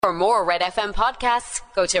For more Red FM podcasts,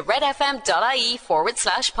 go to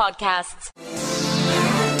redfm.ie/podcasts.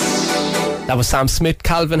 That was Sam Smith,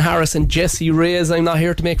 Calvin Harris and Jessie Reyes. I'm not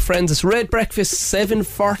here to make friends. It's Red Breakfast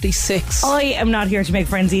 7:46. I am not here to make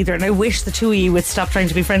friends either, and I wish the two of you would stop trying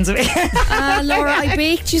to be friends with me. Laura, I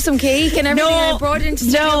baked you some cake and everything. I brought it into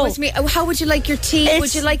studio with me. How would you like your tea?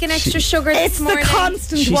 Would you like an extra sugar this morning? It's the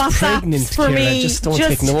constant She's pregnant, WhatsApps for Ciara. me. Just don't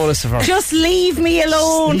take notice of her. Just leave me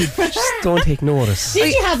alone. Just don't take notice.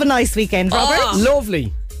 Did you have a nice weekend, Robert?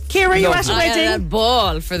 Lovely. Ciara, you at a I had a wedding?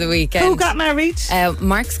 ball for the weekend. Who got married?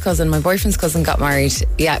 Mark's cousin, my boyfriend's cousin, got married.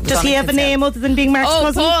 Yeah. Does he have a name other than being Mark's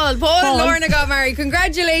cousin? Paul and Lorna got married.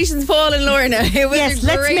 Congratulations, Paul and Lorna. It was a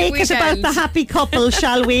let's great make weekend. it about the happy couple,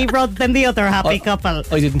 shall we, rather than the other happy couple.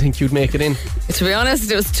 I didn't think you'd make it in. To be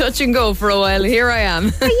honest, it was touch and go for a while. Here I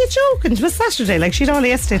am. Are you joking? It was Saturday. Like, she'd only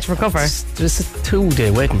yesterday to recover. There's a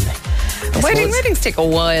 2-day wedding. Weddings take a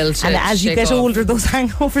while to And as you shake get off. older, those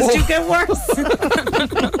hangovers do get worse.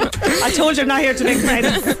 I told you I'm not here to make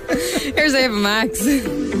friends. Here's Ava Max.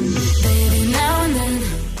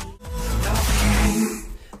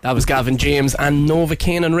 That was Gavin James and Nova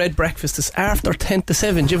Kane on Red Breakfast. It's after 10 to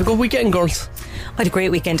 7. Did you have a good weekend, girls? I had a great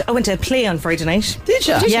weekend. I went to a play on Friday night. Did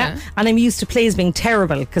you? Yeah. And I'm used to plays being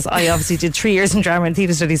terrible because I obviously did 3 years in drama and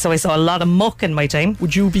theatre studies, so I saw a lot of muck in my time.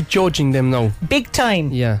 Would you be judging them now? Big time.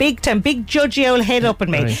 Yeah. Big time. Big judgy old head up in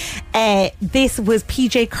me. Right. This was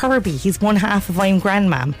PJ Kirby. He's one half of I'm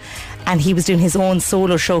Grandmam. And he was doing his own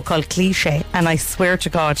solo show called Cliche. And I swear to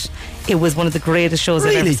God, it was one of the greatest shows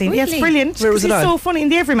I've ever seen. Really? Yeah, it's brilliant. Where was it He's at? so funny in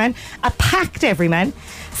the Everyman. A packed Everyman.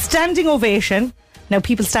 Standing ovation. Now,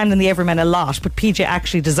 people stand in the Everyman a lot, but PJ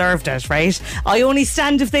actually deserved it, right? I only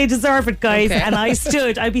stand if they deserve it, guys. Okay. And I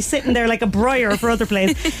stood. I'd be sitting there like a briar for other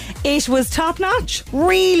plays. It was top notch.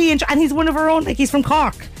 Really. And he's one of our own. Like, he's from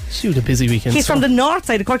Cork. You had a busy weekend. He's from the north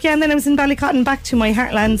side of Cork, yeah, and then I was in Ballycotton back to my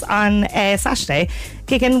Heartlands on Saturday,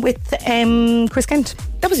 gigging with Chris Kent.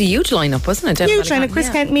 That was a huge lineup, wasn't it? Huge lineup. Chris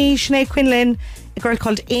Kent, me, Sinead Quinlan, a girl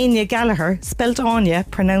called Anya Gallagher, spelt Anya,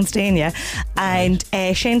 pronounced Anya, and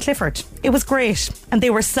Shane Clifford. It was great, and they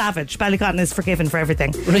were savage. Ballycotton is forgiven for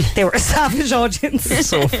everything. Right. They were a savage audience.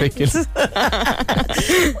 So fickle.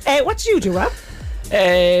 What did you do, Rob?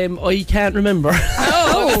 I can't remember.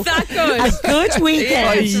 Oh, was that good? A good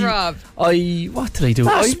weekend. Yes, Rob. What did I do?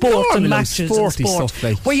 I sport matches sporty and sport. stuff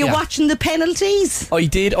like. Were you yeah. watching the penalties? I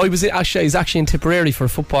did. I was actually in Tipperary for a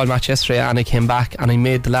football match yesterday, and I came back and I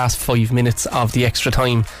made the last 5 minutes of the extra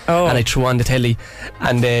time, and I threw on the telly,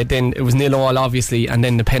 and then it was 0-0 obviously, and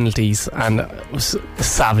then the penalties, and it was a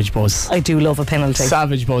savage buzz. I do love a penalty.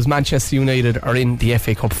 Savage buzz. Manchester United are in the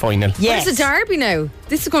FA Cup final. Yes. It's a derby now.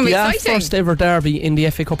 This is going to be exciting. First ever derby in the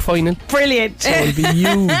FA Cup final. Brilliant. So it'll be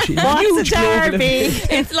huge. What's Huge a global derby?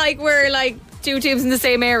 It's like we're like two teams in the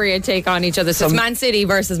same area take on each other. So it's Man City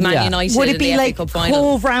versus Man United. Would it in be the like FA Cup final.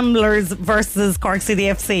 Cove Ramblers versus Cork City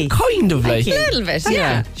FC? Kind of like. A little bit,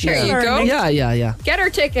 yeah. Sure, yeah. you go. Yeah. Get our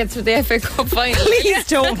tickets for the FA Cup final. Please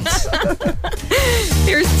don't.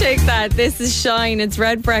 Here's Take That. This is Shine. It's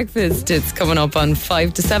Red Breakfast. It's coming up on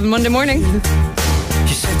 5 to 7 Monday morning. You're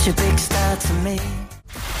such a big star to me.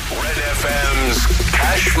 Red FM's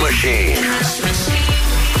Cash Machine.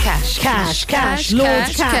 Cash, loads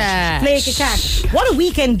of cash. Flake of cash. What a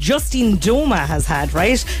weekend Justine Doma has had,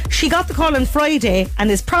 right? She got the call on Friday and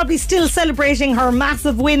is probably still celebrating her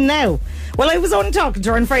massive win now. Well, I was only talking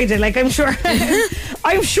to her on Friday, like I'm sure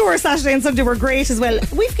Saturday and Sunday were great as well.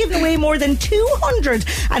 We've given away more than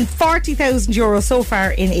 €240,000 so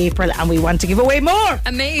far in April, and we want to give away more.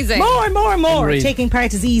 Amazing. More. Unreal. Taking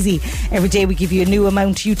part is easy. Every day we give you a new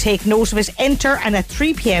amount. You take note of it, enter, and at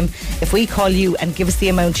 3 p.m, if we call you and give us the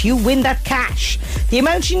amount, you win that cash. The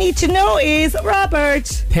amount you need to know is, Robert,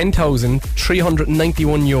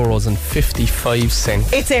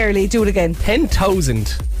 €10,391.55. it's early. Do it again.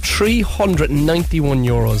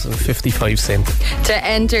 €10,391.55. To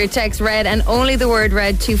enter, text RED and only the word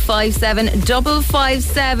RED to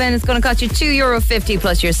 57557. It's going to cost you €2.50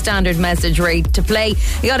 plus your standard message rate to play.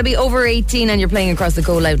 You got to be over 18 and you're playing across the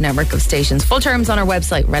Go Loud network of stations. Full terms on our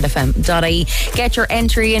website, redfm.ie. Get your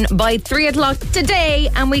entry in by 3 o'clock today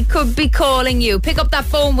and we could be calling you. Pick up that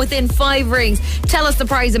phone within 5 rings. Tell us the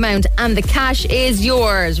prize amount and the cash is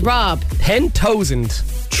yours. Rob.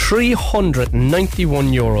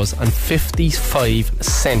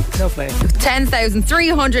 €10,391.55. Lovely.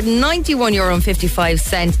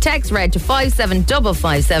 €10,391.55. Text RED to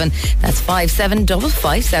 57557. That's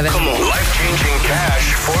 57557. Come on. Life-changing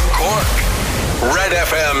cash for Cork. Red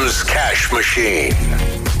FM's Cash Machine.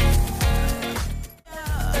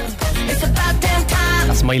 It's about damn time.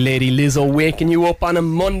 That's my lady Lizzo waking you up on a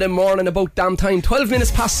Monday morning about damn time. 12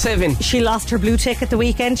 minutes past 7. She lost her blue tick at the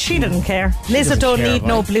weekend. She didn't care. Lizzo don't need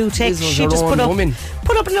no blue tick. Lizzo's She her just own woman.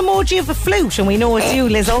 put up an emoji of a flute, and we know it's you,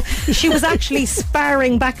 Lizzo. She was actually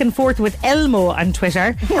sparring back and forth with Elmo on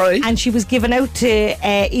Twitter. Right. And she was given out to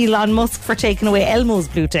Elon Musk for taking away Elmo's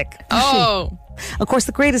blue tick. Oh. Of course,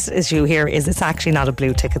 the greatest issue here is it's actually not a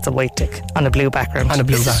blue tick, it's a white tick on a blue background. On a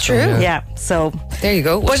blue background. true? Yeah, so There you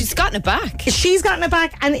go. Well, she's gotten it back. she's gotten it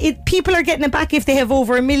back, and people are getting it back if they have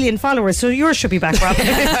over 1 million followers, so yours should be back, Rob.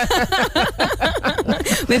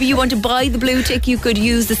 Maybe you want to buy the blue tick, you could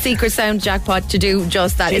use the Secret Sound jackpot to do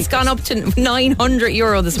just that. It's gone up to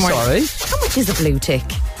 €900 this morning. Sorry? How much is a blue tick?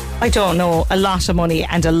 I don't know, a lot of money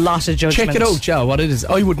and a lot of judgment. Check it out, Joe, what it is.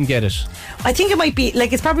 I wouldn't get it. I think it might be,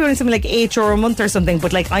 like, it's probably only something like €8 a month or something,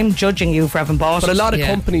 but like, I'm judging you for having bought But it. a lot of Yeah.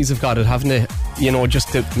 companies have got it, haven't they? You know, just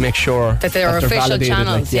to make sure That they're official validated,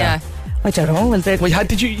 channels, like, yeah. I don't know. Well, Well,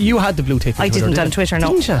 you had the blue tick on I Twitter, didn't did on you? Twitter, no.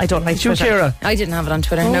 Didn't you? I don't like Did you, Twitter. Ciara? I didn't have it on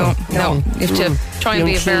Twitter. No. You have to try and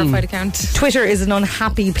be a Young clean. verified account. Twitter is an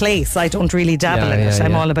unhappy place. I don't really dabble Yeah, in it. yeah,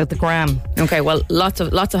 I'm yeah. all about the gram. Okay, well, lots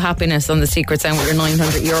of happiness on the Secret Sound with your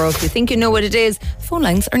 €900. If you think you know what it is, phone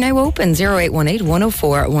lines are now open 0818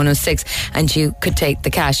 104 106, and you could take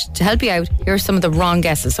the cash. To help you out, here are some of the wrong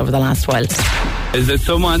guesses over the last while. Is it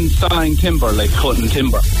someone sawing timber, like cutting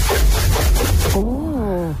timber?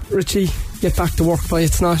 Richie, get back to work by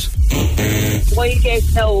it's not. Why get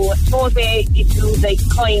no? Suppose you do like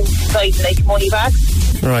coins inside like money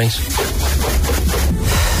bags. Right.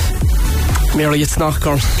 Mary, it's not,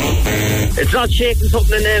 girl. It's not shaking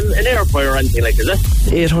something in an air fryer or anything like, is it?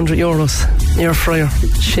 €800. Air fryer.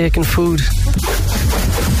 Shaking food.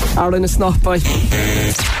 Arlen, it's not by.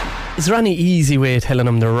 Is there any easy way of telling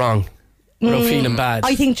them they're wrong without feeling bad?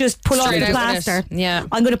 I think just pull off Straight the out with plaster. it. Yeah.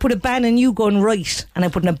 I'm going to put a ban on you going right, and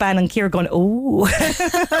I'm putting a ban on Ciara going, oh.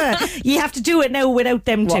 You have to do it now without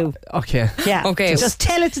them two. Okay. Yeah. Okay. Just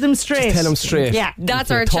tell it to them straight. Just tell them straight. Yeah. That's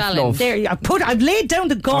Okay, our tough challenge. love. There, I've laid down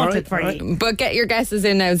the gauntlet for you. But get your guesses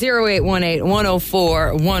in now 0818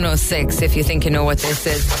 104 106. If you think you know what this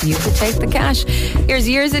is, you could take the cash. Here's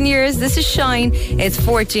Years and Years. This is Shine. It's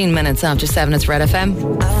 14 minutes after 7. It's Red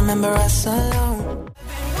FM. I remember us alone.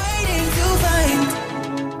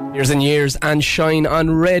 Years and Years and Shine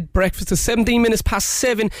on Red Breakfast is 17 minutes past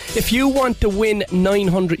 7. If you want to win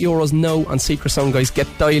 €900 now on Secret Sound, guys, get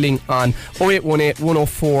dialing on 0818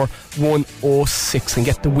 104 106 and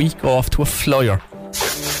get the week off to a flyer.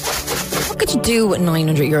 What could you do with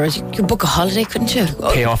 €900? You could book a holiday, couldn't you?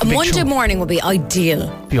 Pay off a big Monday chunk. morning would be ideal.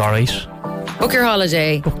 Be alright. Book your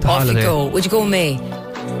holiday. Book the Off holiday. you go. Would you go with me?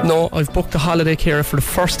 No, I've booked a holiday, Ciara, for the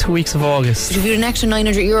first 2 weeks of August. But if you had an extra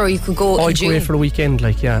 €900, you could go in I'd go June. away for the weekend,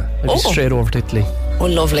 like, yeah. I'd be Oh. straight over to Italy. Oh,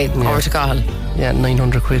 lovely. Over to Cahill. Yeah,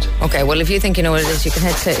 £900. Okay, well, if you think you know what it is, you can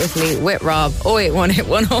head to Italy with Rob. 0818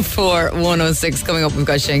 104 106. Coming up, we've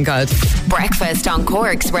got Shane Codd. Breakfast on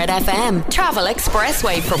Cork's Red FM. Travel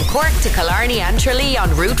expressway from Cork to Killarney and Tralee on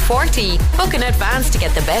Route 40. Book in advance to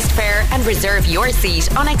get the best fare and reserve your seat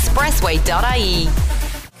on expressway.ie.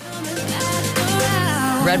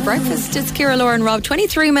 Red Breakfast, it's Ciara, Laura and Rob.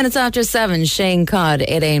 23 minutes after 7, Shane Codd,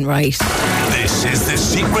 It Ain't Right. This is the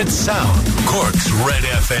Secret Sound, Cork's Red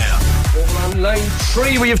FM. On line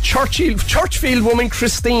 3, we have Churchfield woman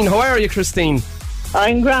Christine. How are you, Christine?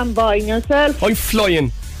 I'm grand buying yourself. I'm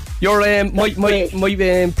flying. You're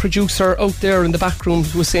my producer out there in the back room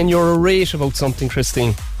was saying you're irate about something,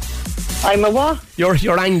 Christine. I'm a what?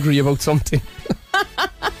 You're angry about something.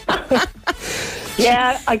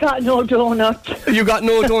 Yeah, I got no donut. You got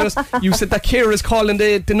no donuts. You said that Ciara's calling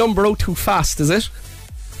the number out too fast, is it?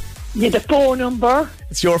 Yeah, the phone number.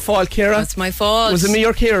 It's your fault, Ciara. That's my fault. Was it me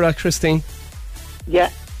or Ciara, Christine?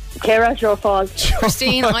 Yeah, Ciara's your fault.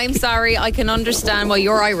 Christine, I'm sorry. I can understand why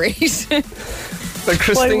you're irate. Like,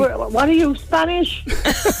 Christine. What are you, Spanish?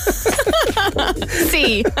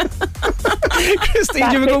 See. Christine,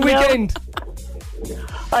 did you have a good weekend?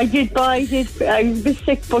 I did. I was a bit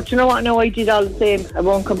sick, but you know what? No, I did all the same. I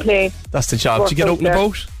won't complain. That's the job. Did you get out and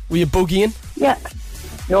about? Were you boogieing? Yeah.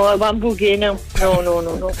 No, I won't boogie now.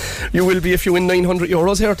 No. You will be if you win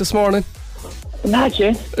 €900 here this morning.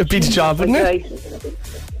 Imagine. It'd be the job, wouldn't it? Right.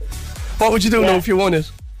 What would you do now if you won it?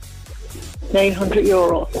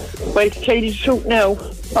 €900. Well, to tell you the truth now,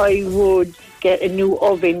 I would get a new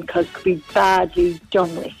oven because it could be badly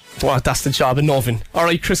done with. Well, that's the job, an oven.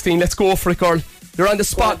 Alright, Christine, let's go for it, girl. You're on the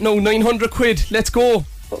spot now, £900. Let's go.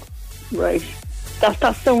 Right.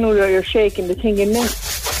 That's sound where you're shaking the thing in there.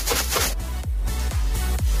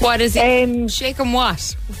 What is it? Shaking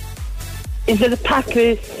what? Is it a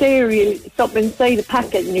packet of cereal, something inside a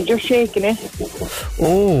packet, and you're just shaking it?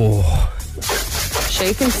 Oh.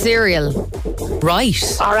 Shaken cereal. Right.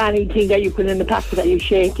 Or anything that you put in the packet that you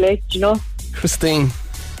shake, like, you know. Christine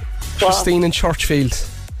in Churchfield,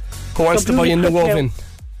 who wants to buy a new oven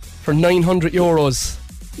for €900.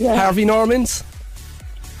 Yeah. Harvey Norman's.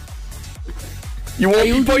 You won't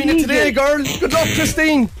be buying it today, girl. Good luck,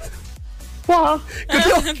 Christine. What?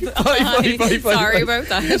 Good luck. Bye. Sorry about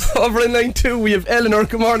that. Over in line 2, we have Eleanor.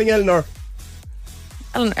 Good morning, Eleanor.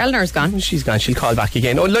 Eleanor's gone. She's gone. She'll call back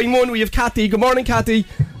again. On line 1, we have Kathy. Good morning, Kathy.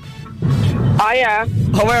 Hiya.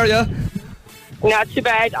 How are you? Not too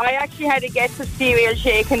bad. I actually had to get the cereal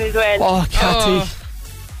shaken as well. Oh, Kathy.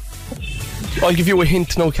 I'll give you a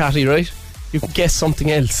hint now, Kathy, right? You can guess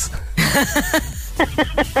something else.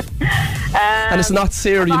 And it's not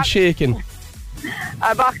cereal shaken.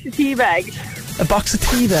 A box of tea bags. A box of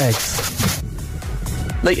tea bags.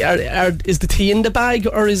 Like, is the tea in the bag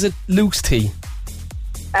or is it loose tea?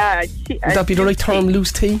 Would that be the right term,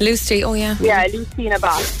 loose tea? Loose tea, oh yeah. Yeah, loose tea in a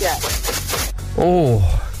box, yeah. Oh.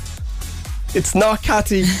 It's not,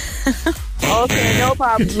 Kathy. Okay, no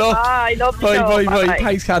problem. Good luck. Bye, love the show. Bye.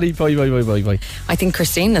 Thanks, Kathy. Bye. I think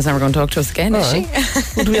Christine is never going to talk to us again, is she?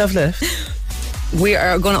 What do we have left? We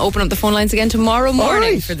are going to open up the phone lines again tomorrow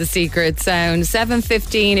morning right. for the secret sound.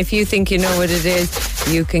 7:15. If you think you know what it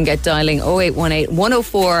is, you can get dialing 0818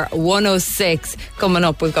 104 106. Coming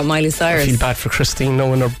up, we've got Miley Cyrus. I feel bad for Christine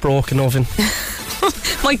knowing her broken oven.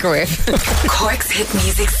 Microwave. Cork's hit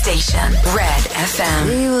music station, Red FM.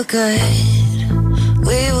 We were good,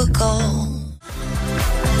 we were gold.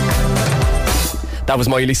 That was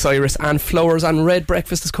Miley Cyrus and Flowers, and Red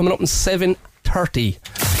Breakfast is coming up in 7:30.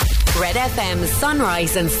 Red FM's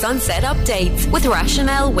sunrise and sunset updates with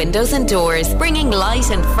Rationale Windows and Doors, bringing light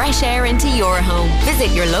and fresh air into your home. Visit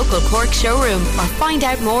your local Cork showroom or find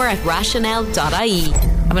out more at rationale.ie.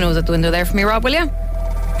 Have a nose at the window there for me, Rob, will you?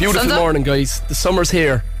 Beautiful morning, guys. The summer's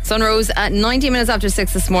here. Sun rose at 19 minutes after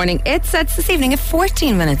 6 this morning. It sets this evening at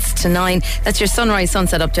 14 minutes to 9. That's your sunrise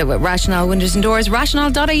sunset update with Rationale Windows and Doors,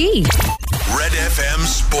 rationale.ie. Red FM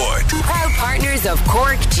Sport. Proud partners of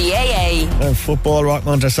Cork GAA. Football,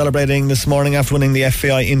 Rockmount are celebrating this morning after winning the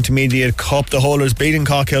FAI Intermediate Cup. The holders beating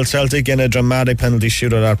Cockhill Celtic in a dramatic penalty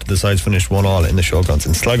shootout after the sides finished 1-1 in the showgrounds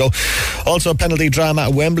in Sligo. Also penalty drama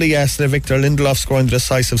at Wembley yesterday. Victor Lindelof scoring the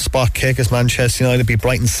decisive spot kick as Manchester United beat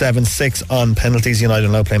Brighton 7-6 on penalties. United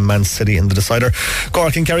now playing Man City in the decider.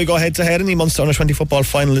 Cork and Kerry go head to head in the Munster Under 20 football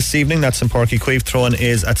final this evening. That's in Páirc Uí Chaoimh. Throw-in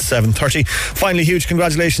is at 7:30. Finally, huge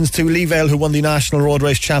congratulations to Lee Vale, who won the National Road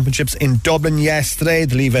Race Championships in Dublin yesterday.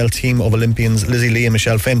 The Lee Vale team of Olympians Lizzie Lee and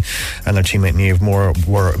Michelle Finn and their teammate Niamh Moore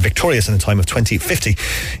were victorious in a time of 20:50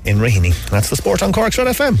 in Raheny. That's the sport on Cork's Red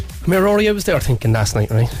FM. Rory, I was there thinking last night,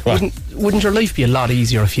 right? Wouldn't your life be a lot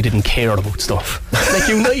easier if you didn't care about stuff? Like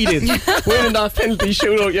United winning that penalty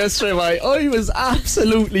shootout yesterday, mate. I was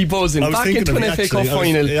absolutely buzzing. Back into an FA Cup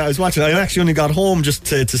final. I was watching. I actually only got home just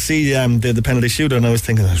to see the penalty shootout, and I was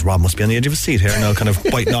thinking, Rob must be on the edge of his seat here now, kind of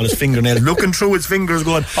biting all his fingernails, looking through his fingers,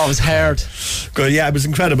 going, oh, it was hard. Good, yeah, it was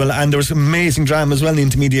incredible, and there was amazing drama as well in the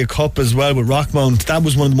Intermediate Cup as well with Rockmount. That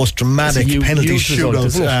was one of the most dramatic penalty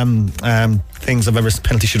shootouts things I've ever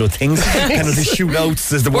penalty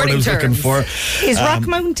shootouts is the word I was looking for. Is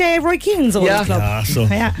Rockmount Roy Keane's old club?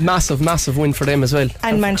 Yeah, massive win for them as well.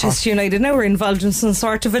 And Manchester United now are involved in some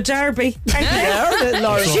sort of a derby.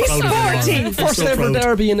 She's sporty. First ever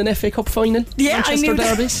derby in an FA Cup final. Yeah, Manchester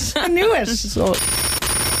derby. I knew it. So,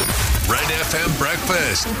 Red FM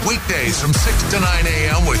Breakfast. Weekdays from 6 to 9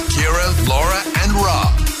 a.m. with Ciara, Laura and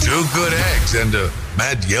Rob. 2 good eggs and a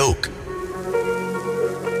mad yolk.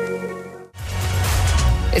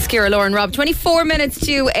 It's Ciara, Laura and Rob. 24 minutes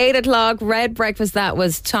to 8 o'clock. Red Breakfast. That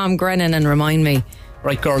was Tom Grennan. And remind me.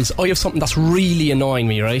 Right, girls, I have something that's really annoying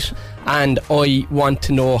me, right? And I want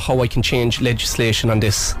to know how I can change legislation on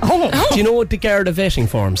this. Do you know the Garda vetting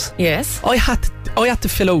forms? Yes. I had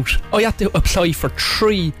to apply for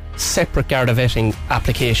 3 separate Garda vetting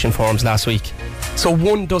application forms last week. So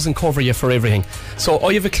one doesn't cover you for everything. So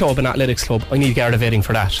I have a club, an athletics club. I need Garda vetting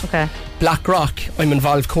for that. Okay. Blackrock, I'm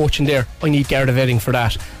involved coaching there. I need Garda vetting for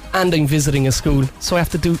that. And I'm visiting a school, so I have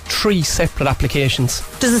to do 3 separate applications.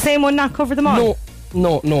 Does the same one not cover them all?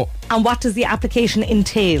 No. And what does the application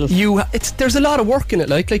entail? There's a lot of work in it.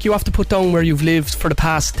 Like you have to put down where you've lived for the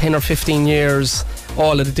past 10 or 15 years,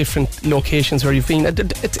 all of the different locations where you've been.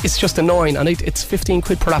 It's just annoying, and it's 15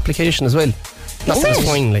 quid per application as well. That's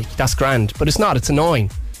fine, like that's grand, but it's not. It's annoying.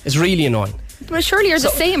 It's really annoying. Well, surely you're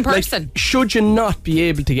the same person. Like, should you not be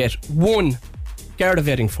able to get one Garda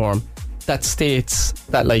vetting form that states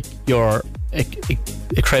that like you're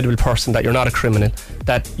a credible person, that you're not a criminal,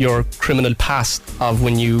 that your criminal past of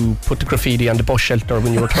when you put the graffiti on the bus shelter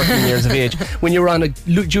when you were 13 years of age, when you were on a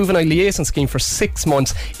juvenile liaison scheme for 6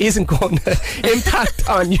 months, isn't going to impact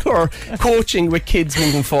on your coaching with kids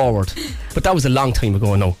moving forward. But that was a long time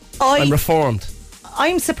ago now. I'm reformed.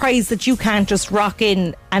 I'm surprised that you can't just rock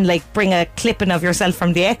in and like bring a clipping of yourself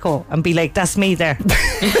from the Echo and be like, that's me there.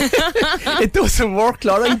 It doesn't work,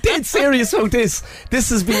 Laura. I'm dead serious about this.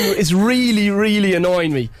 It's really, really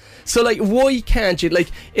annoying me. So like, why can't you, like,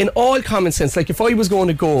 in all common sense, like if I was going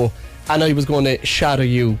to go and I was going to shadow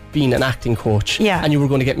you being an acting coach, and you were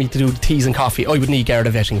going to get me to do the teas and coffee, I would need garda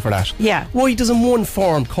vetting for that. Yeah. Why doesn't one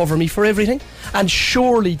form cover me for everything? And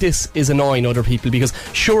surely this is annoying other people, because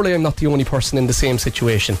surely I'm not the only person in the same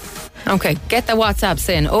situation. Okay, get the WhatsApps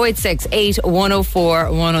in 086 8104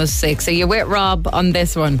 106. Are you with Rob on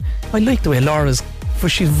this one? I like the way Laura's, for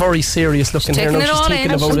she's very serious looking here now. She's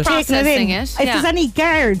thinking about it. Processing it. If there's any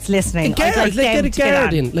guards listening, I'd like get a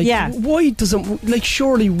guard in. Like, why doesn't, like,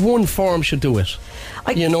 surely one form should do it?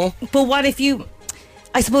 You know? But what if you,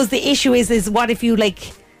 I suppose the issue is what if you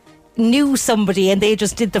like knew somebody and they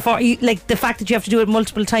just did the form, like the fact that you have to do it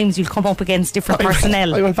multiple times, you'll come up against different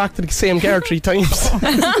personnel. I went back to the same guard 3 times.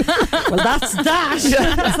 Well, that's that.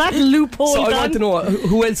 That's that loophole. So I want to know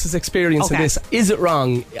who else is experiencing this. Is it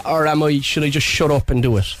wrong, or should I just shut up and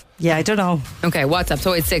do it? Yeah, I don't know. Okay, WhatsApp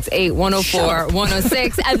 086 8104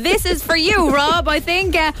 106. And this is for you, Rob. I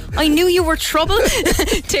think I knew you were trouble.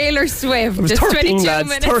 Taylor Swift. It was 13,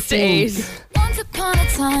 lads. 13. Once upon a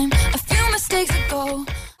time, a few mistakes ago.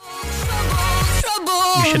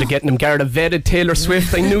 You should have gotten them garda vetted, Taylor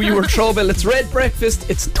Swift. I knew you were trouble. It's Red Breakfast.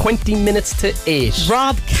 It's 20 minutes to 8.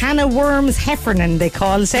 Rob Can of Worms Heffernan, they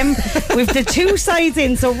call him. With the 2 sides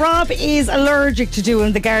in. So Rob is allergic to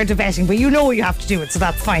doing the garda vetting, but you know you have to do it, so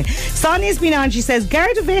that's fine. Sonia's been on. She says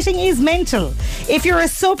garda vetting is mental. If you're a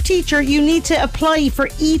sub teacher, you need to apply for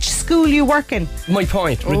each school you work in. My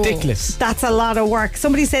point. Ridiculous. That's a lot of work.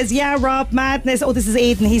 Somebody says, yeah, Rob, madness. Oh, this is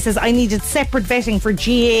Aidan. He says, I needed separate vetting for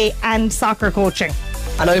GA and soccer coaching.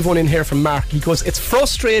 And I have one in here from Mark. He goes, it's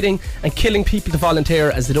frustrating and killing people to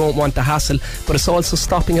volunteer as they don't want the hassle, but it's also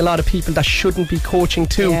stopping a lot of people that shouldn't be coaching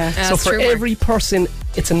too. So for every person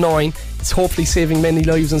it's annoying, it's hopefully saving many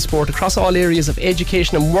lives in sport across all areas of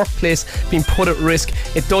education and workplace being put at risk.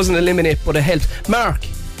 It doesn't eliminate, but it helps. Mark,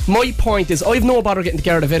 my point is, I've no bother getting the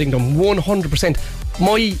garda vetting done 100%.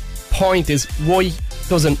 My point is, why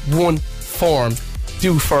doesn't one form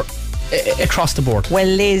do for across the board? Well,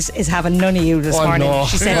 Liz is having none of you this morning. No.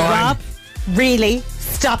 She said, Rob, really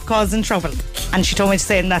stop causing trouble. And she told me to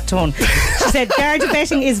say it in that tone. She said garda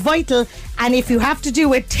vetting is vital, and if you have to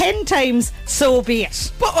do it 10 times, so be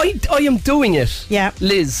it. But I am doing it. Yeah.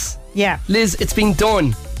 Liz, it's been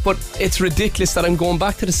done. But it's ridiculous that I'm going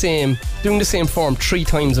back to doing the same form 3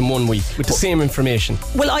 times in 1 week with the same information.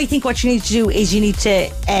 Well, I think what you need to do is you need to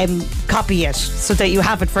copy it so that you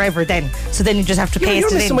have it forever then. So then you just have to paste it in.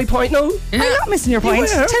 You're missing my point now. I'm not missing your point.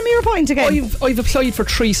 Tell me your point again. I've applied for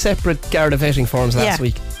 3 separate garda vetting forms last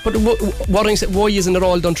week. But what I'm saying, why isn't it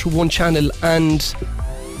all done through one channel and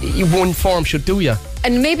one form should do you?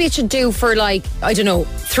 And maybe it should do for, like, I don't know,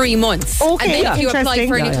 3 months. Okay, and then if you apply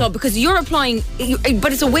for any club, because you're applying,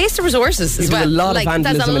 but it's a waste of resources as well. A lot of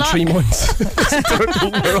vandalism in 3 months.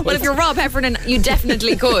 Well, if you're Rob Heffernan, you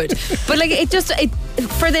definitely could. But like,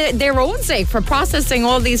 for their own sake, for processing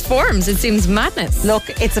all these forms, it seems madness. Look,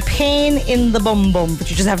 it's a pain in the bum, but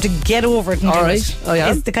you just have to get over it and do it. Oh,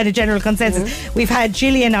 yeah. It's the kind of general consensus. We've had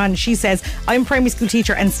Gillian on. She says, I'm a primary school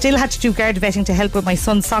teacher and still had to do garda vetting to help with my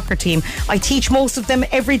son's soccer team. I teach most of them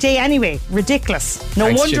every day anyway. Ridiculous. No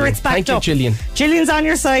Thanks, wonder Gillian. it's backed Thank up. you, Gillian. Gillian's on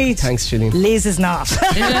your side. Thanks, Gillian. Liz is not.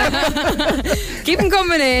 Keep them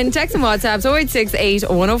coming in. Text and WhatsApps 0868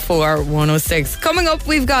 104 106. Coming up,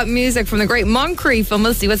 we've got music from the great Moncrief, and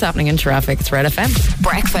we'll see what's happening in traffic. It's Red FM.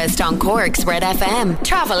 Breakfast on Cork's Red FM.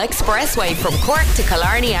 Travel expressway from Cork to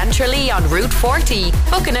Killarney and Tralee on Route 40.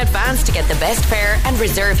 Book in advance to get the best fare and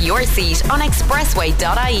reserve your seat on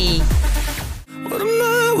expressway.ie.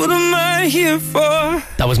 What am I here for?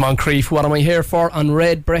 That was Moncrief. What am I here for? On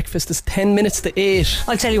Red Breakfast. It's 10 minutes to 8.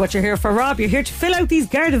 I'll tell you what you're here for, Rob. You're here to fill out these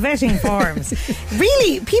garda vetting forms.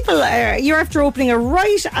 Really, people, you're after opening a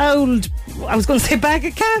right old I was going to say bag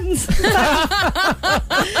of cans.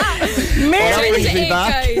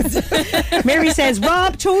 Mary says,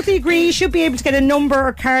 Rob, totally agree. Should be able to get a number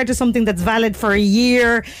or card or something that's valid for a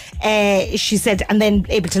year. She said, and then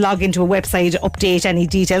able to log into a website, update any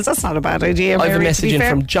details. That's not a bad idea. I have a message in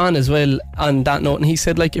from John as well on that note, and he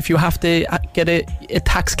said, like, if you have to get a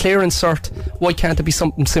tax clearance cert, why can't it be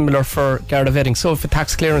something similar for Garda vetting? So if a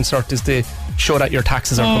tax clearance cert is to show that your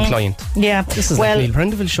taxes are compliant. Yeah. This is like Neil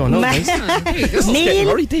Prendeville show now, guys. This is getting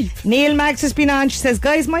very deep. Neil Max has been on. She says,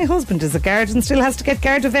 guys, my husband is a guard and still has to get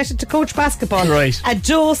Garda vetted to coach basketball. Right. A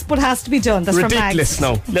dose, but has to be done. That's ridiculous. From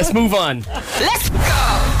Max. Now let's move on. Let's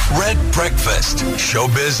go. Red Breakfast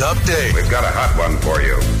Showbiz Update. We've got a hot one for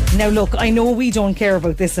you. Now look, I know we don't care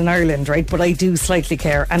about this in Ireland, right? But I do slightly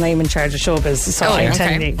care, and I'm in charge of showbiz, so I'm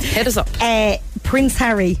telling you. Hit us up. Prince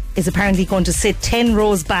Harry is apparently going to sit 10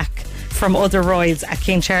 rows back from other royals at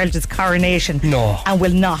King Charles's coronation. No. And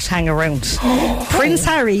will not hang around. Prince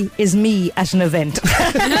Harry is me at an event.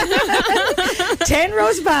 10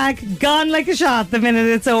 rows back, gone like a shot the minute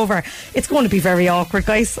it's over. It's going to be very awkward,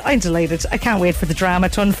 guys. I'm delighted. I can't wait for the drama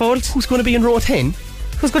to unfold. Who's going to be in row 10?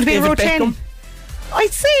 Who's going to be in row 10?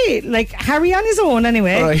 I'd say, like, Harry on his own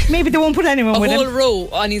anyway. Right. Maybe they won't put anyone with him. A whole row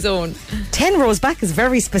on his own. 10 rows back is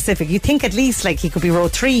very specific. You'd think at least, like, he could be row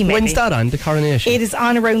 3 maybe. When's that on, the coronation? It is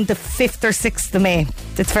on around the 5th or 6th of May.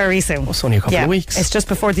 It's very soon. It's only a couple of weeks. It's just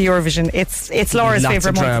before the Eurovision. It's Laura's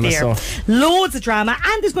favourite month of the year. Loads of drama,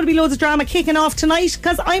 and there's going to be loads of drama kicking off tonight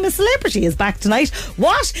because I'm a Celebrity is back tonight.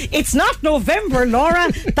 What? It's not November,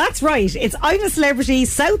 Laura. That's right. It's I'm a Celebrity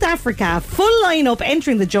South Africa. Full lineup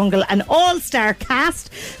entering the jungle, an all-star cast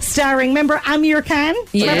starring, remember Amir Khan?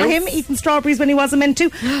 Yes. Remember him eating strawberries when he wasn't meant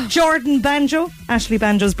to? Jordan Banjo, Ashley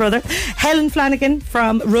Banjo's brother. Helen Flanagan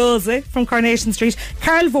from Rosa from Coronation Street.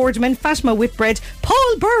 Carl Vorderman, Fatima Whitbread. Paul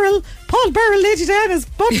Burrell, Lady Diana's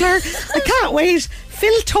butler. I can't wait.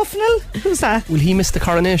 Phil Tufnell. Who's that? Will he miss the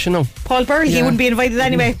coronation now? Paul Burrell. He wouldn't be invited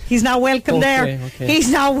anyway. He's now welcome there. Okay.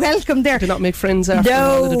 He's now welcome there. Did not make friends after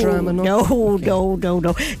all of the drama?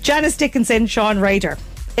 No. Janice Dickinson, Sean Ryder.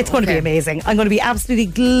 It's going to be amazing. I'm going to be absolutely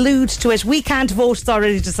glued to it. We can't vote. It's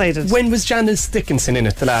already decided. When was Janice Dickinson in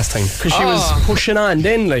it the last time? Because she was pushing on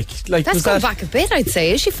then. Like that's was going back a bit, I'd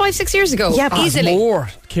say. Is she 5-6 years ago? Yeah, easily.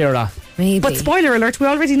 More, Ciara. Maybe. But spoiler alert, we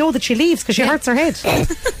already know that she leaves because she hurts her head.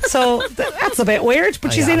 So that's a bit weird.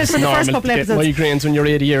 But she's in it for the first couple episodes. Migraines when you're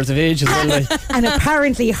 80 years of age as well. Like. And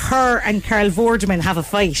apparently her and Carl Vorderman have a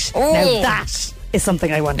fight. Now that is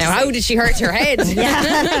something I want to see. How did she hurt her head?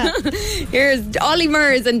 Here's Ollie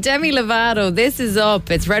Murs and Demi Lovato. This is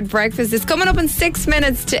up. It's Red Breakfast. It's coming up in 6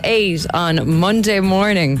 minutes to 8 on Monday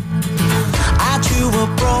morning. I drew a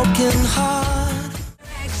broken heart.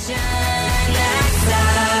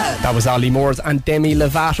 That was Ollie Moores and Demi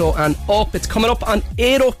Lovato, and up. It's coming up on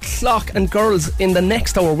 8 o'clock. And girls, in the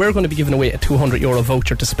next hour we're going to be giving away a €200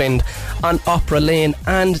 voucher to spend on Opera Lane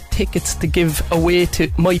and tickets to give away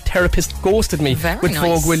to My Therapist Ghosted Me with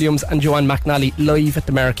Vogue Williams and Joanne McNally live at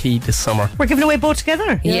the Marquee this summer. We're giving away both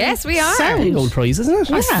together. Yes, we are. Big old prize, isn't it?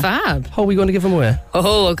 That's fab. How are we going to give them away?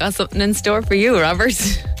 I've got something in store for you, Robert.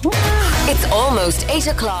 It's almost 8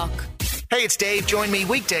 o'clock. Hey, it's Dave. Join me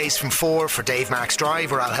weekdays from 4 for Dave Max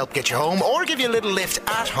Drive, where I'll help get you home or give you a little lift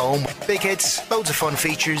at home. Big hits, loads of fun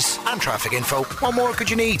features and traffic info. What more could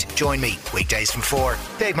you need? Join me weekdays from 4.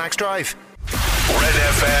 Dave Max Drive. Red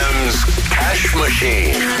FM's Cash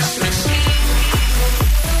Machine.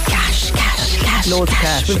 Loads of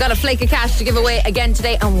cash. We've got a flake of cash to give away again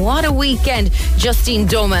today, and what a weekend Justine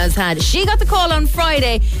Doma has had. She got the call on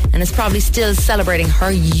Friday and is probably still celebrating her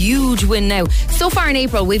huge win now. So far in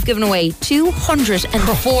April, we've given away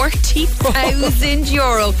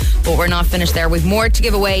 €240,000, but we're not finished there. We've more to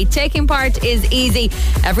give away. Taking part is easy.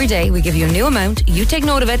 Every day we give you a new amount. You take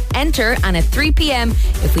note of it, enter, and at 3 p.m,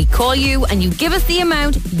 if we call you and you give us the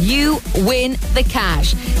amount, you win the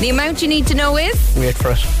cash. The amount you need to know is... Wait for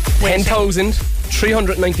it.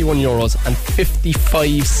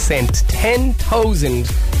 €10,391.55.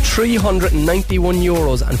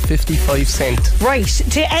 €10,391.55. Right,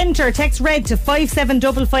 to enter, text RED to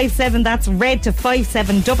 57557. That's RED to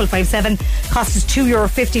 57557. Cost is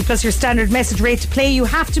 €2.50 plus your standard message rate to play. You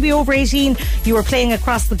have to be over 18. You are playing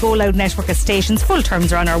across the Go Loud network of stations. Full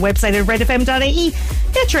terms are on our website at redfm.ie.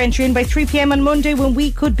 Get your entry in by 3 p.m. on Monday when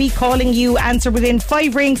we could be calling you. Answer within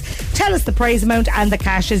 5 rings. Tell us the prize amount and the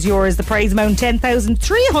cash is yours. The prize amount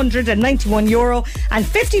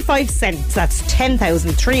 €10,391.55. That's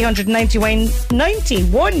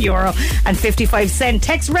 €10,391.55.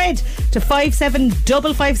 Text RED to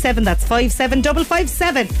 57557. That's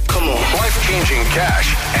 57557. Come on. Life-changing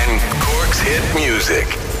cash and Cork's hit music.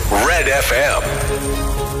 Red FM.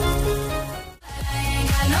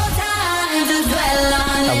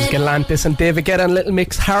 That was Galantis and David Guetta and Little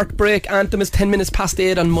Mix. Heartbreak Anthem is 10 minutes past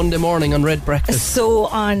 8 on Monday morning on Red Breakfast. So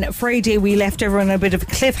on Friday we left everyone a bit of a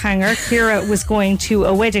cliffhanger. Ciara was going to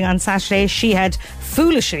a wedding on Saturday. She had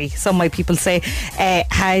foolishly, some might people say,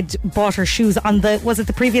 had bought her shoes on was it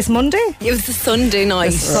the previous Monday? It was the Sunday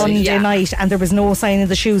night. Night, and there was no sign of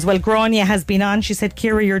the shoes. Well, Grania has been on. She said,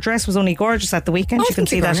 Ciara, your dress was only gorgeous at the weekend. You can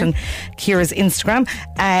see that on Ciara's Instagram,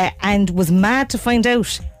 and was mad to find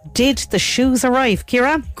out, did the shoes arrive,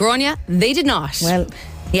 Ciara? Grania, they did not. Well,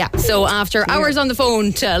 yeah, so after hours on the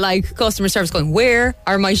phone to customer service going, where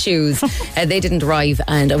are my shoes? They didn't arrive,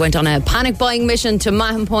 and I went on a panic buying mission to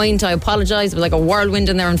Mahon Point. I apologise. It was like a whirlwind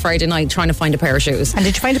in there on Friday night trying to find a pair of shoes. And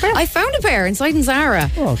did you find a pair? I found a pair inside in Zara.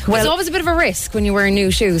 Oh, cool. It's always a bit of a risk when you're wearing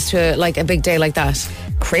new shoes to a big day like that.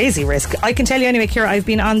 Crazy risk. I can tell you anyway, Ciara, I've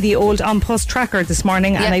been on the old On Post tracker this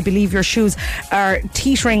morning, and I believe your shoes are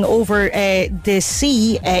teetering over the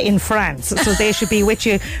sea in France, so they should be with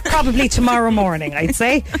you probably tomorrow morning, I'd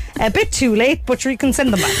say. A bit too late, but you can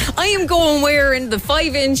send them back. I am going wearing the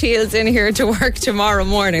 5-inch heels in here to work tomorrow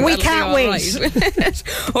morning. We can't wait. Right.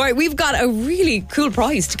 All right, we've got a really cool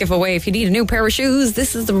prize to give away. If you need a new pair of shoes,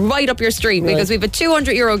 this is right up your street, because we have a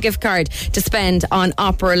 €200 gift card to spend on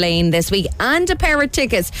Opera Lane this week, and a pair of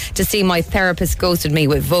tickets to see My Therapist Ghosted Me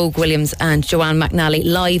with Vogue Williams and Joanne McNally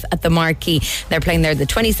live at the Marquee. They're playing there the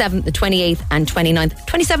 27th, the 28th and 29th.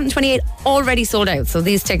 27th and 28th already sold out, so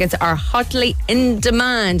these tickets are hotly in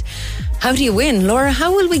demand. How do you win? Laura,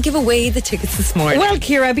 how will we give away the tickets this morning? Well,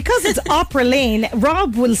 Ciara, because it's Opera Lane,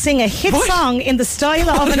 Rob will sing a hit song in the style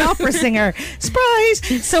of an opera singer.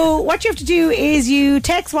 Surprise! So what you have to do is you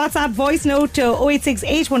text, WhatsApp, voice note to 086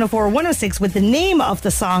 8104 106 with the name of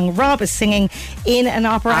the song Rob is singing in an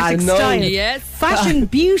operatic style. Yes. Fashion,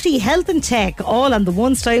 beauty, health and tech, all on the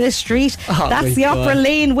one stylish street. That's the Opera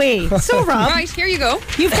Lane way. So, Rob, right, here you go.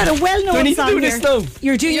 You've got a well-known do I need song to do here. this now?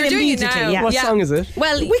 You're doing it immediately. now. Yeah. What song is it?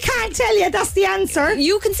 Well, we can't tell you. That's the answer.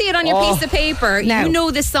 You can see it on your piece of paper. Now. You know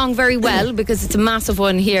this song very well because it's a massive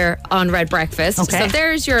one here on Red Breakfast. Okay. So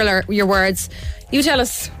there's your words. You tell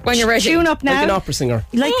us when you're ready. Tune up now. Like an opera singer.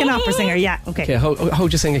 Like an opera singer, yeah. Okay. How do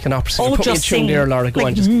you sing like an opera singer? Put me a just tune sing there, Laura. Go like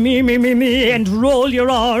on. Just me, and roll your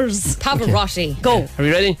R's. Pavarotti. Go. Are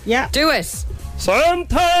we ready? Yeah. Do it.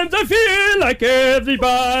 Sometimes I feel like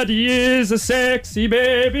everybody is a sexy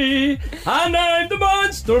baby, and I'm the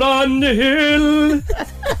monster on the hill.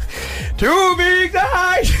 Too big to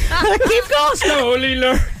hide. Keep going. Slowly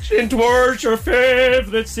lurching towards your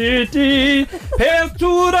favourite city. Pierced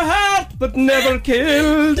to the heart, but never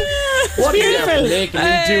killed. What beautiful.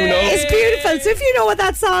 It's beautiful. So if you know what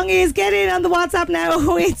that song is, get in on the WhatsApp now.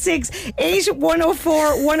 086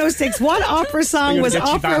 8104 106. What opera song was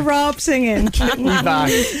Opera Rob singing?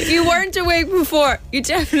 If you weren't awake before, you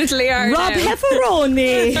definitely are. Rob now.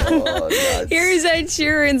 Hefferoni. Here's Ed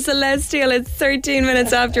Sheeran, Celestial. It's 13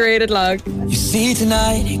 minutes after 8 o'clock. You see,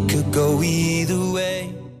 tonight it could go either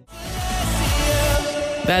way.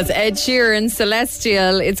 That's Ed Sheeran,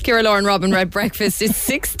 Celestial. It's Ciara, Laura and Robin Red Breakfast. It's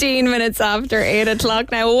 16 minutes after 8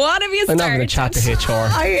 o'clock now. What have you started? I'm having a chat to HR.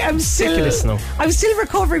 I am still I'm still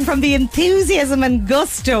recovering from the enthusiasm and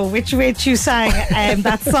gusto which you sang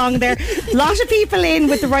that song there. A lot of people in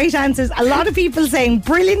with the right answers. A lot of people saying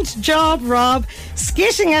brilliant job, Rob.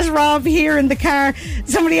 Skitting at Rob here in the car.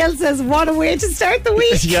 Somebody else says what a way to start the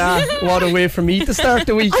week. Yeah, what a way for me to start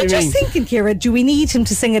the week. I'm just thinking, Ciara, do we need him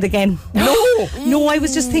to sing it again? No, I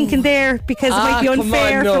was just thinking there because it might be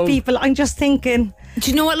unfair for people. I'm just thinking.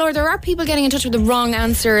 Do you know what, Laura? There are people getting in touch with the wrong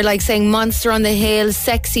answer, like saying monster on the hill,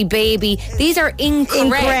 sexy baby. These are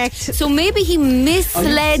incorrect. So maybe he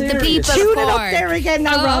misled the people. Tune it up there again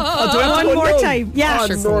now, Rob. One more time. Yeah,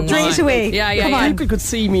 straight away. Come on. People could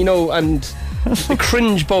see me now and the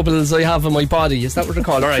cringe bubbles I have on my body. Is that what they're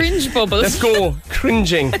called? All right. Cringe bubbles? Let's go.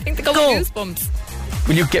 Cringing. I think they call them goosebumps.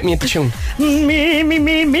 Will you get me into tune?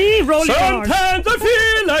 Me, roll your R's. Sometimes I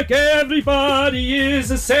feel like everybody is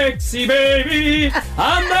a sexy baby, and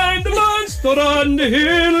I'm the monster on the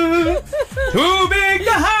hill. Too big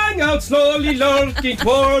to hang out, slowly lurking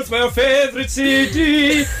towards my favourite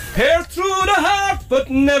city. Pierced through the heart, but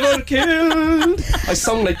never killed. I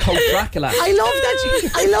sound like Count Dracula. I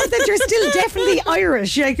love that you're still definitely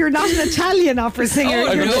Irish. Like you're not an Italian opera singer.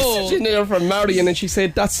 I listened to her from Marion and she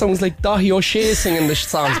said that sounds like Dahi O'Shea singing this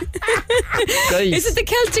song. Is it the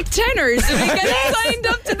Celtic Tenors? Have we get signed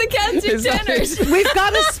up to the Celtic Tenors? We've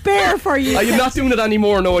got a spare for you. I'm not doing it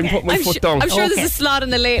anymore now. I'm putting my foot down. I'm sure there's a slot in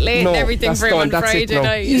the late and everything for him on Friday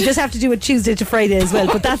night. You just have to do it Tuesday to Friday as well,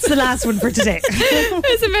 but that's the last one for today.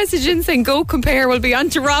 There's a message in saying Go Compare will be on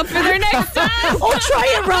to Rob for their next time. Oh, try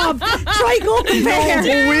it, Rob. Try Go Compare.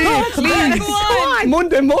 No, please. Go on. on.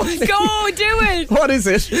 Monday morning. Go, do it. What is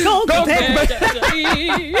it? Go compare.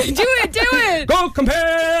 Do it. Go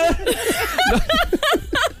compare.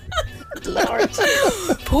 Lord.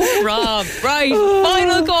 Poor Rob. Right,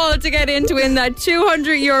 final call to get in to win that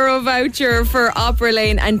 €200 voucher for Opera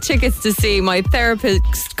Lane and tickets to see My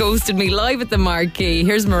Therapist Ghosted Me live at the Marquee.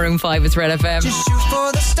 Here's Maroon 5 with Red FM. Just shoot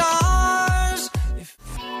for the stars.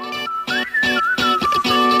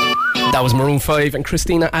 That was Maroon 5 and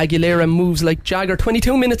Christina Aguilera Moves Like Jagger.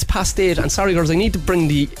 22 minutes past 8. And sorry girls, I need to bring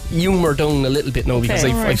the humour down a little bit now because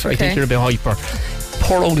I think you're a bit hyper.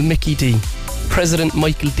 Poor old Mickey D. President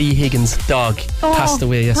Michael D. Higgins' dog passed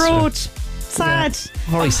away yesterday. Broad. Sad.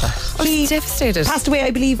 Very sad. He devastated. Passed away,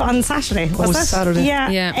 I believe, on Saturday. Was that Saturday?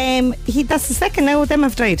 Yeah. That's the second now of them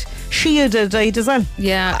have died. Shia died as well.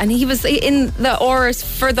 Yeah, and he was in the Oris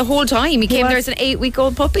for the whole time. He came there as an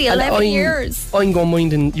 8-week-old puppy, 11 years. I'm going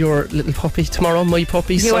minding your little puppy tomorrow, my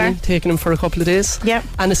puppy, Sonny, taking him for a couple of days. Yeah.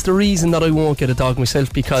 And it's the reason that I won't get a dog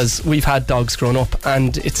myself because we've had dogs growing up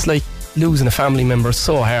and it's like losing a family member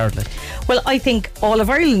so hard. Like. Well, I think all of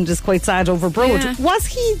Ireland is quite sad over Broad. Yeah. Was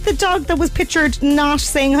he the dog that was pictured not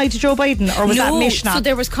saying hi to Joe Biden, or was that Mishnah? So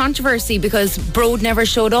there was controversy because Broad never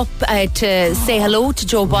showed up to say hello to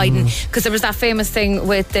Joe Biden because there was that famous thing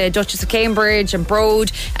with the Duchess of Cambridge and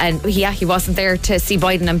Broad, and he wasn't there to see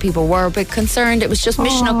Biden, and people were a bit concerned. It was just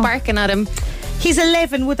Mishnah barking at him. He's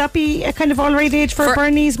 11. Would that be a kind of all right age for a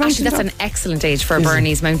Bernese mountain dog? Actually, that's an excellent age for a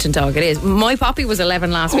Bernese mountain dog. It is. My puppy was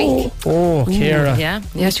 11 last week. Oh, Ciara. Yeah,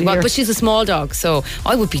 she was. But she's a small dog, so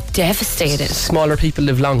I would be devastated. Smaller people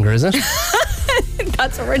live longer, is it?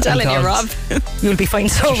 That's what we're telling you, Rob. You'll be fine,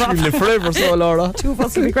 so Rob. You'll live forever, so Laura. Two of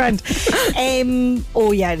us will be grand.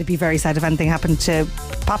 It'd be very sad if anything happened to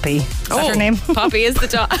Poppy. Is that her name? Poppy is the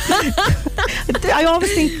dog. I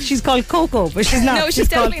always think she's called Coco, but she's not. No, she's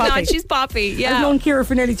definitely called Poppy. not. She's Poppy. Yeah. I've known Ciara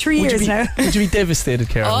for nearly 3 years now. Would you be devastated,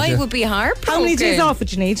 Ciara? I would be heartbroken. How many days off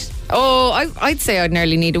would you need? Oh, I'd say I'd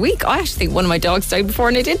nearly need a week. I actually think one of my dogs died before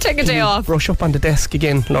and I did take a day off. Brush up on the desk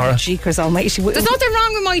again, Laura. Jeekers almighty. There's nothing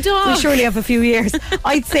wrong with my dog. We surely have a few years.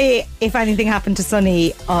 I'd say if anything happened to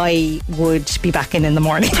Sonny, I would be back in the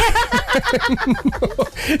morning.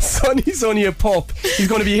 Sonny's only a pup. He's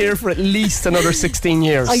going to be here for at least another 16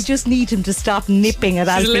 years. I just need him to stop nipping at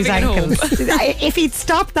Alfie's ankles. If he'd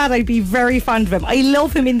stop that, I'd be very fond of him. I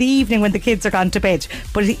love him in the evening when the kids are gone to bed,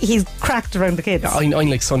 but he's cracked around the kids. I'm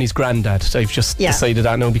like Sonny's granddad. I've just decided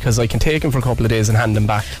that now because I can take him for a couple of days and hand him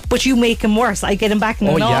back. But you make him worse. I get him back in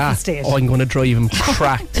an awful state. I'm going to drive him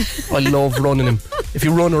cracked. I love running him. If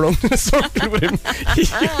you run around in a circle with him, he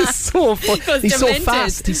is so fun. He's so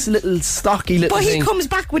fast. He's little stocky little But thing. he comes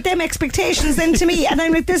back with them expectations then to me, and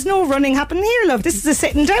I'm like, there's no running happening here, love. This is a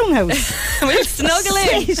sitting down house. We'll snuggle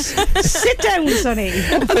in. Sit down, Sonny.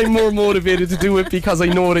 And I'm more motivated to do it because I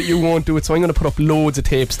know that you won't do it, so I'm going to put up loads of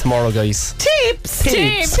tapes tomorrow, guys. Tips.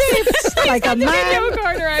 Like a man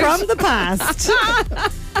from the past.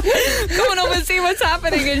 Coming up and see what's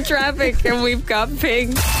happening in traffic, and we've got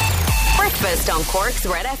Pink. Breakfast on Cork's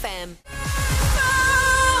Red FM.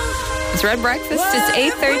 It's Red Breakfast.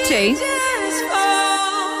 It's 8:30.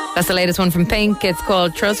 That's the latest one from Pink. It's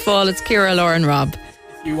called Trust Fall. It's Ciara, Laura and Rob.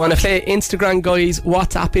 You want to play Instagram, guys?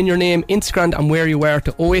 WhatsApp in your name, Instagram, and where you are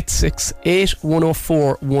to 086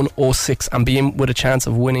 8104 106 and be in with a chance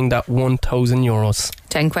of winning that €1,000.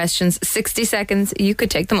 10 questions, 60 seconds. You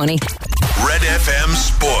could take the money. Red FM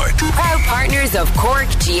Sport. Proud partners of Cork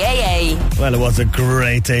GAA. Well, it was a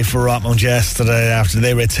great day for Rotmount yesterday after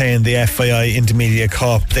they retained the FAI Intermediate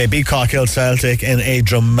Cup. They beat Cockhill Celtic in a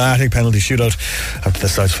dramatic penalty shootout after the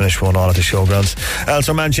sides finished 1-1 at the showgrounds.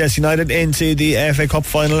 Also, Manchester United into the FA Cup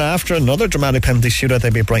final after another dramatic penalty shootout. They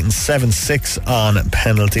beat Brighton 7-6 on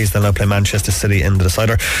penalties. They'll now play Manchester City in the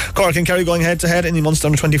decider. Cork and Kerry going head to head in the Munster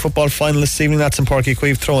Under-20 football final this evening. That's in Páirc Uí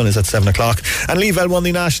Chaoimh. Throw-in is at 7 o'clock. And Leavell won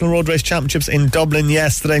the National Road Race Championships in Dublin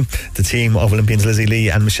yesterday. The team of Olympians Lizzie Lee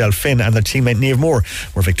and Michelle Finn and their teammate Niamh Moore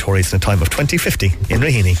were victorious in a time of 20:50 in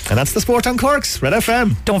Raheny. And that's the sport on Cork's Red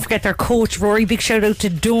FM. Don't forget their coach Rory. Big shout out to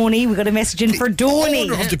Donny. We got a message in for Donny.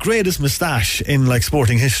 The owner of the greatest moustache in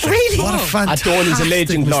sporting history. Really? What a fantastic Donny's a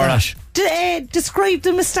legend, moustache. Describe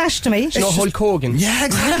the moustache to me. Do you know Hulk Hogan? Yeah,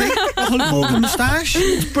 exactly. The Hulk Hogan moustache.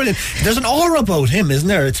 It's brilliant. There's an aura about him, isn't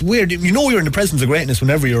there? It's weird. You know you're in the presence of greatness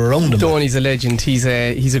whenever you're around him. Donny's a legend. He's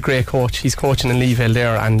a great coach. He's coaching in Leavell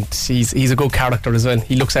there, and he's a good character as well.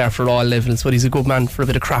 He looks after all levels, but he's a good man for a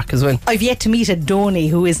bit of crack as well. I've yet to meet a Donny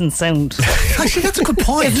who isn't sound. Actually, that's a good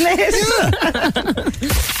point. Isn't it?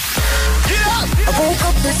 I woke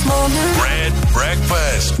up this morning. Red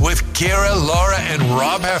Breakfast with Ciara, Laura and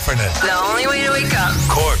Rob Heffernan. The only way to wake up.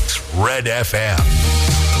 Cork's Red FM.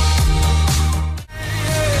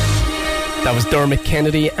 That was Dermot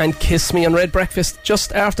Kennedy and Kiss Me on Red Breakfast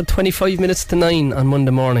just after 25 minutes to 9 on Monday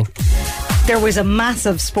morning. There was a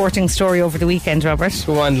massive sporting story over the weekend, Robert.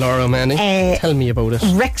 Go on, Laura Manning. Tell me about it.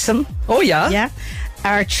 Wrexham. Oh, yeah? Yeah.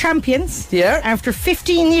 Are champions. Yeah. After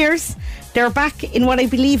 15 years, they're back in what I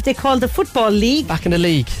believe they call the Football League. Back in the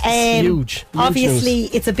league. It's huge. Obviously,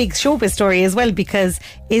 it's a big showbiz story as well, because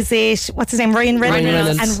is it, what's his name, Ryan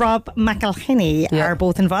Reynolds and Rob McElhenney are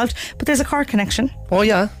both involved. But there's a Cork connection. Oh,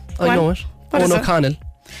 yeah. I know it. Owen O'Connell.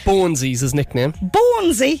 Bonesy's his nickname.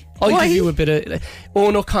 Bonesy? I'll give you a bit of...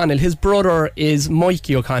 Owen O'Connell, his brother is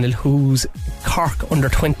Mikey O'Connell, who's Cork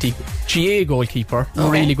under-20 GA goalkeeper. Okay.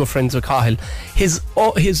 Really good friends with Cahill. His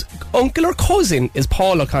uncle or cousin is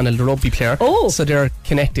Paul O'Connell, the rugby player. Oh. So they're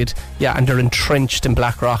connected. Yeah, and they're entrenched in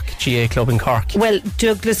Blackrock GA club in Cork. Well,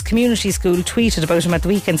 Douglas Community School tweeted about him at the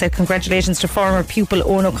weekend, said congratulations to former pupil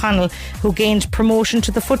Owen O'Connell, who gained promotion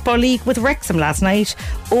to the Football League with Wrexham last night.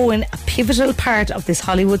 Owen, a pivotal part of this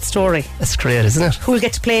Hollywood story. That's great, isn't it? Who will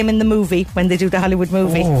get to play him in the movie when they do the Hollywood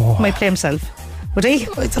movie? Might play himself. Would he?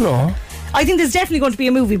 I don't know. I think there's definitely going to be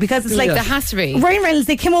a movie, because it's like there has to be. Ryan Reynolds,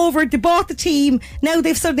 they came over, they bought the team, now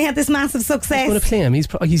they've suddenly had this massive success. Who's going to play him?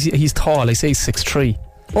 He's tall. I say he's 6'3".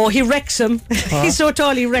 Oh, he wrecks him. He's so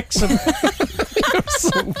tall, he wrecks him. You're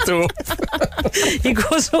so dope. He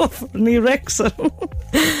goes over and he wrecks him.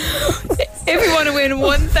 If you want to win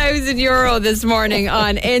 €1,000 this morning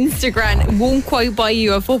on Instagram, it won't quite buy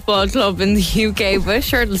you a football club in the UK, but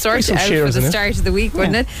sure, it'll sort you out for the start of the week,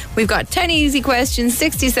 wouldn't it? We've got 10 easy questions,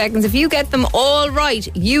 60 seconds. If you get them all right,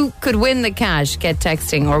 you could win the cash. Get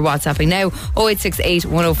texting or WhatsApping now 0868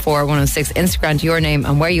 104 106 Instagram to your name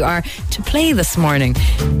and where you are to play this morning.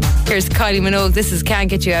 Here's Kylie Minogue. This is Can't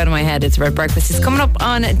Get You Out of My Head. It's Red Breakfast. It's coming up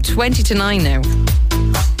on 20 to 9 now.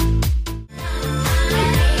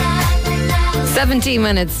 17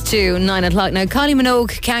 minutes to 9 o'clock. Now, Kylie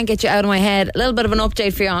Minogue, Can't Get You Out of My Head. A little bit of an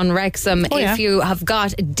update for you on Wrexham. If you have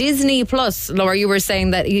got Disney Plus, Laura, you were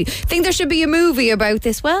saying that you think there should be a movie about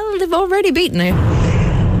this. Well, they've already beaten it.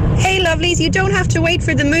 Hey lovelies, you don't have to wait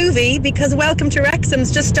for the movie, because Welcome to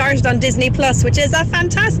Wrexham's just started on Disney Plus, which is a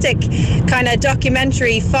fantastic kind of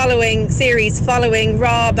documentary series following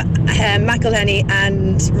Rob McElhenney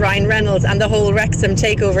and Ryan Reynolds and the whole Wrexham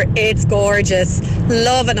takeover. It's gorgeous.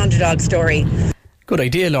 Love an underdog story. Good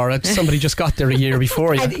idea, Laura. Somebody just got there a year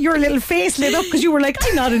before you. And your little face lit up because you were like,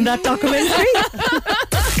 I'm not in that documentary.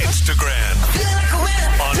 Instagram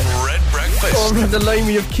on Red Breakfast. Over the line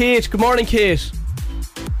we have Kate. Good morning, Kate.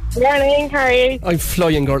 Morning, how are you? I'm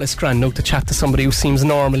flying, girl. It's grand now to chat to somebody who seems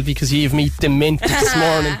normal, because you've me demented this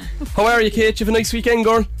morning. How are you, Kate? You have a nice weekend,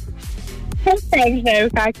 girl? Thanks now,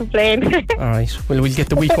 can't complain. Alright, well, we'll get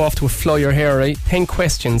the week off to a flyer here, right? 10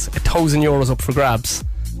 questions, €1,000 up for grabs.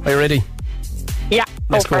 Are you ready? Yeah,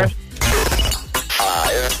 let's go. 5,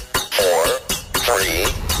 4, 3,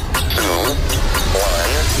 2,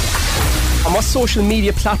 1. On what social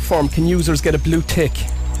media platform can users get a blue tick?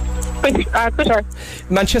 Twitter.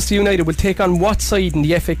 Manchester United will take on what side in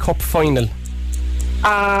the FA Cup final?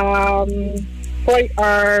 Oh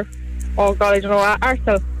God, I don't know.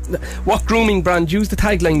 Arsenal. What grooming brand used the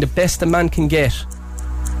tagline "the best a man can get"?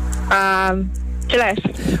 Gillette.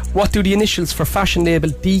 What do the initials for fashion label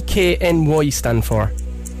DKNY stand for?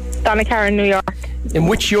 Donna Karan, New York. In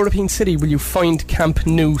which European city will you find Camp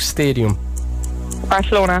Nou Stadium?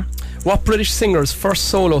 Barcelona. What British singer's first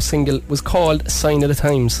solo single was called "Sign of the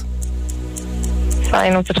Times"?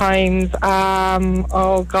 Sign of the Times.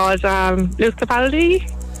 Luke Capaldi.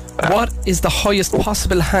 What is the highest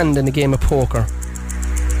possible hand in a game of poker?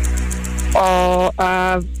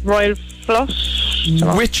 Royal Flush.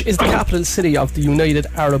 Which is the capital city of the United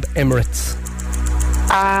Arab Emirates?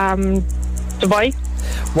 Dubai.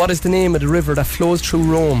 What is the name of the river that flows through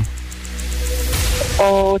Rome?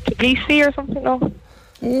 Tbilisi or something, no?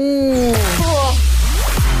 Ooh.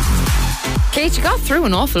 Kate, you got through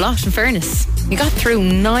an awful lot, in fairness. You got through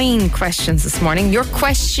 9 questions this morning. Your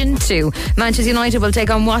question 2. Manchester United will take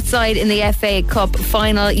on what side in the FA Cup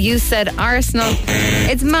final? You said Arsenal.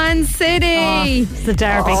 It's Man City. It's the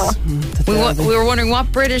derby. We were wondering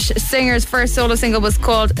what British singer's first solo single was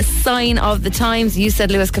called "Sign of the Times." You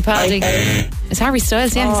said Lewis Capaldi. It's Harry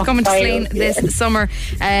Styles, yeah. He's coming to Slane this summer.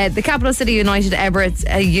 The capital city of United Emirates,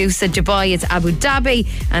 you said Dubai. It's Abu Dhabi.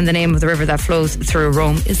 And the name of the river that flows through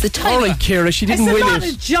Rome is the Tiber. Alright, Ciara, she didn't win it. There's a lot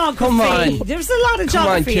of geography. Come on. There's a lot of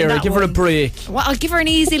geography. Come on, Ciara, give her a break. Well, I'll give her an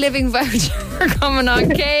easy living voucher for coming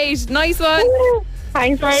on, Kate. Nice one.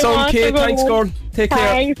 Thanks very much. Kate, thanks, girl. Take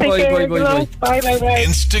care. Bye.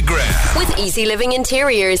 Instagram. With Easy Living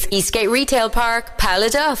Interiors, Eastgate Retail Park,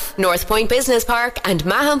 Paladuff, North Point Business Park and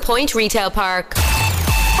Mahon Point Retail Park.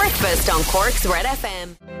 Breakfast on Cork's Red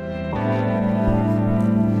FM.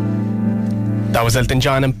 That was Elton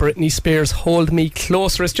John and Britney Spears, Hold Me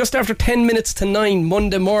Closer. It's just after 10 minutes to 9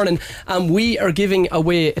 Monday morning, and we are giving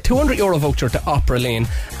away a €200 voucher to Opera Lane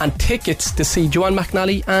and tickets to see Joanne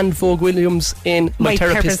McNally and Vogue Williams in My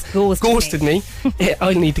Therapist Ghosted Me.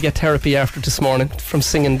 I'll need to get therapy after this morning from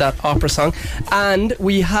singing that opera song. And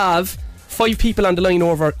we have 5 people on the line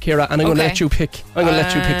over, Ciara, and I'm going to let you pick. I'm going to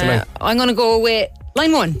let you pick the line. I'm going to go with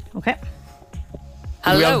line 1. Okay.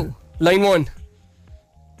 Hello. Line 1.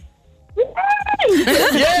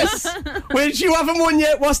 Yes. Well, you haven't won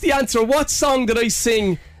yet. What's the answer? What song did I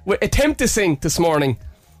attempt to sing this morning?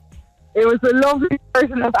 It was a lovely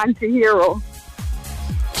version of Anti-Hero.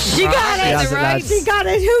 She got it. Right. She got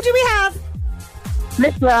it. Who do we have?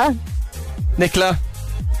 Nicola,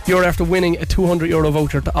 you're after winning a €200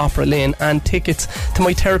 voucher to Opera Lane and tickets to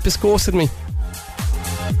My Therapist Ghosted Me.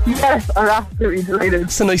 Yes, I'm absolutely delighted.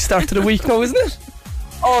 It's a nice start to the week now, isn't it?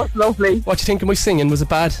 Oh, it's lovely. What do you think of my singing? Was it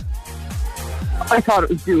bad? I thought it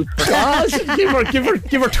was beautiful.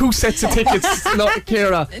 give her 2 sets of tickets, not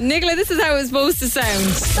Ciara. Nicola, this is how it's supposed to sound.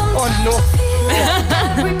 Oh no.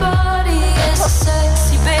 Everybody is a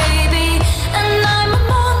sexy baby, and I'm a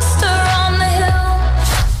monster on the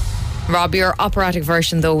hill. Rob, your operatic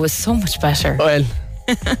version though was so much better. Well,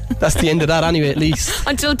 that's the end of that anyway, at least.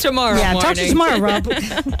 Until tomorrow morning. Talk to you tomorrow, Rob.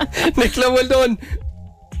 Nicola, well done.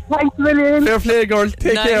 Thanks a million. Fair play, girl.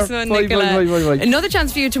 Take care. One, Bye. Another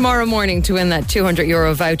chance for you tomorrow morning to win that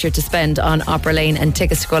 €200 voucher to spend on Opera Lane and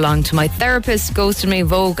tickets to go along to My Therapist, Ghosted Me,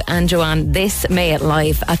 Vogue and Joanne this May at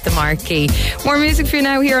Live at the Marquee. More music for you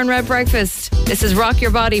now here on Red Breakfast. This is Rock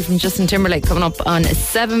Your Body from Justin Timberlake, coming up on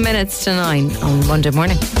 7 minutes to 9 on Monday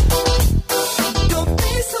morning.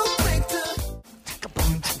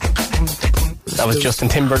 That was Justin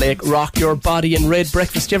Timberlake, Rock Your Body in Red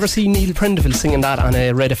Breakfast. Did you ever see Neil Prendeville singing that on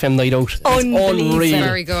a Red FM night out? Unbelievable.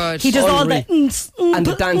 Very good. He does all the and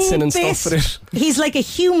the dancing and stuff with it. He's like a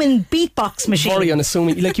human beatbox machine. Very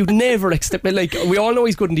unassuming. Like, you'd never expect. Like, we all know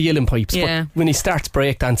he's good in the yelling pipes, but when he starts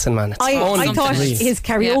breakdancing, man, it's I thought his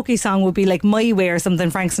karaoke song would be like My Way or something,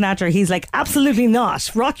 Frank Sinatra. He's like, absolutely not.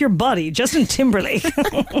 Rock Your Body, Justin Timberlake.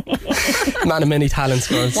 Man of many talents,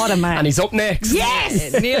 girls. What a man. And he's up next.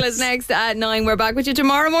 Yes. Neil is next at 9. We're back with you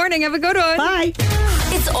tomorrow morning. Have a good one. Bye.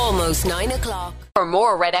 It's almost 9 o'clock. For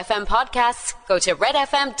more Red FM podcasts, go to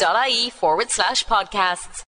redfm.ie/podcasts.